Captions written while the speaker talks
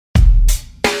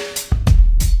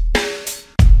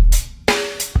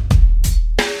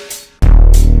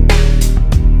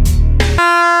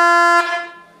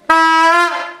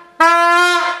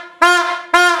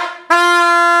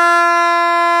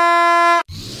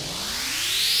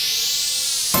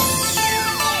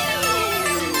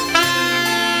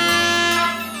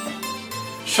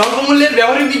স্বল্পমূল্যের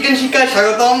ব্যবহারিক বিজ্ঞান শিক্ষায়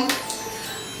স্বাগতম।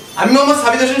 আমি মোহাম্মদ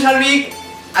সাবিদ হোসেন সার্বিক।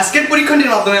 আজকের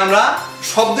পরীক্ষণটির মাধ্যমে আমরা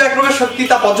শব্দ এক প্রকার শক্তি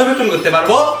তা পর্যবেক্ষণ করতে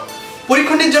পারবো।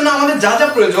 পরীক্ষণটির জন্য আমাদের যা যা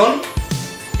প্রয়োজন: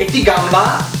 একটি গামলা,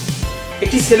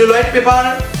 একটি সেলুলয়েড পেপার,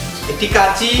 একটি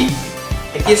কাঁচি,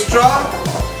 একটি স্ট্র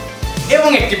এবং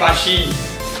একটি বাঁশি।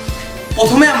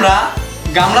 প্রথমে আমরা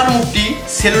গামলার মুখটি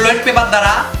সেলুলয়েড পেপার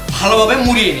দ্বারা ভালোভাবে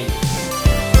মুড়িয়ে নিই।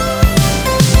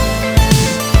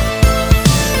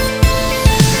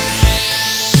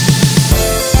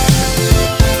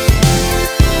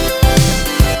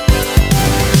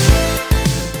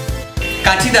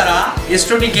 কাঁচি দ্বারা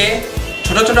স্ট্রটিকে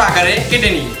ছোট ছোট আকারে কেটে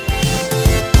নিই।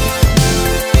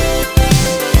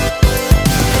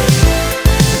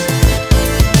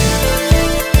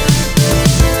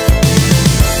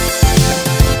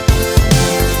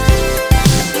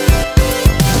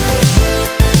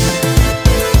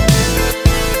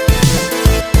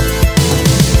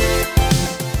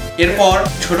 এরপর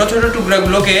ছোট ছোট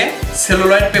টুকরাগুলোকে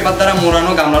সেলুলয়েড পেপার দ্বারা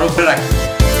মোড়ানো গামলার উপরে রাখি।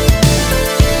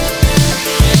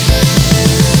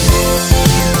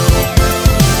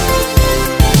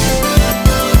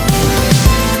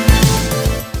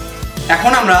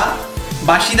 এখন আমরা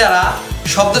বাঁশি দ্বারা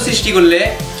শব্দ সৃষ্টি করলে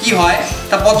কি হয়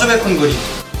তা পর্যবেক্ষণ করি।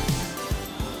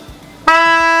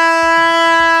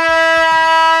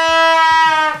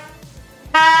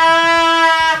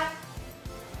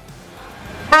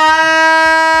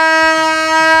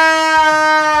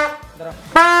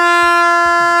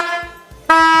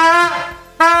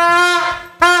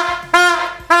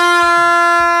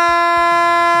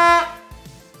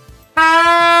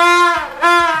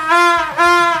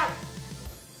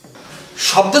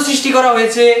 শব্দ সৃষ্টি করা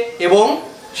হয়েছে এবং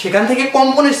সেখান থেকে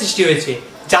কম্পনের সৃষ্টি হয়েছে,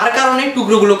 যার কারণে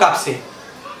টুকরোগুলো কাঁপছে।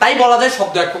 তাই বলা যায়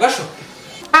শব্দ এক প্রকার শক্তি।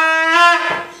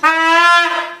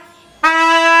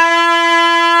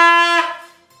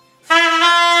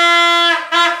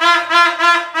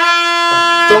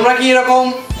 তোমরা কি এরকম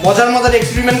মজার মজার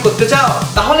এক্সপেরিমেন্ট করতে চাও?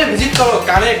 তাহলে ভিজিট করো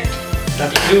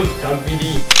Konnect.bd।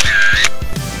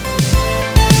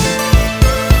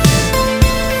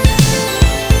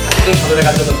 সদরে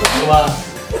কার্যকর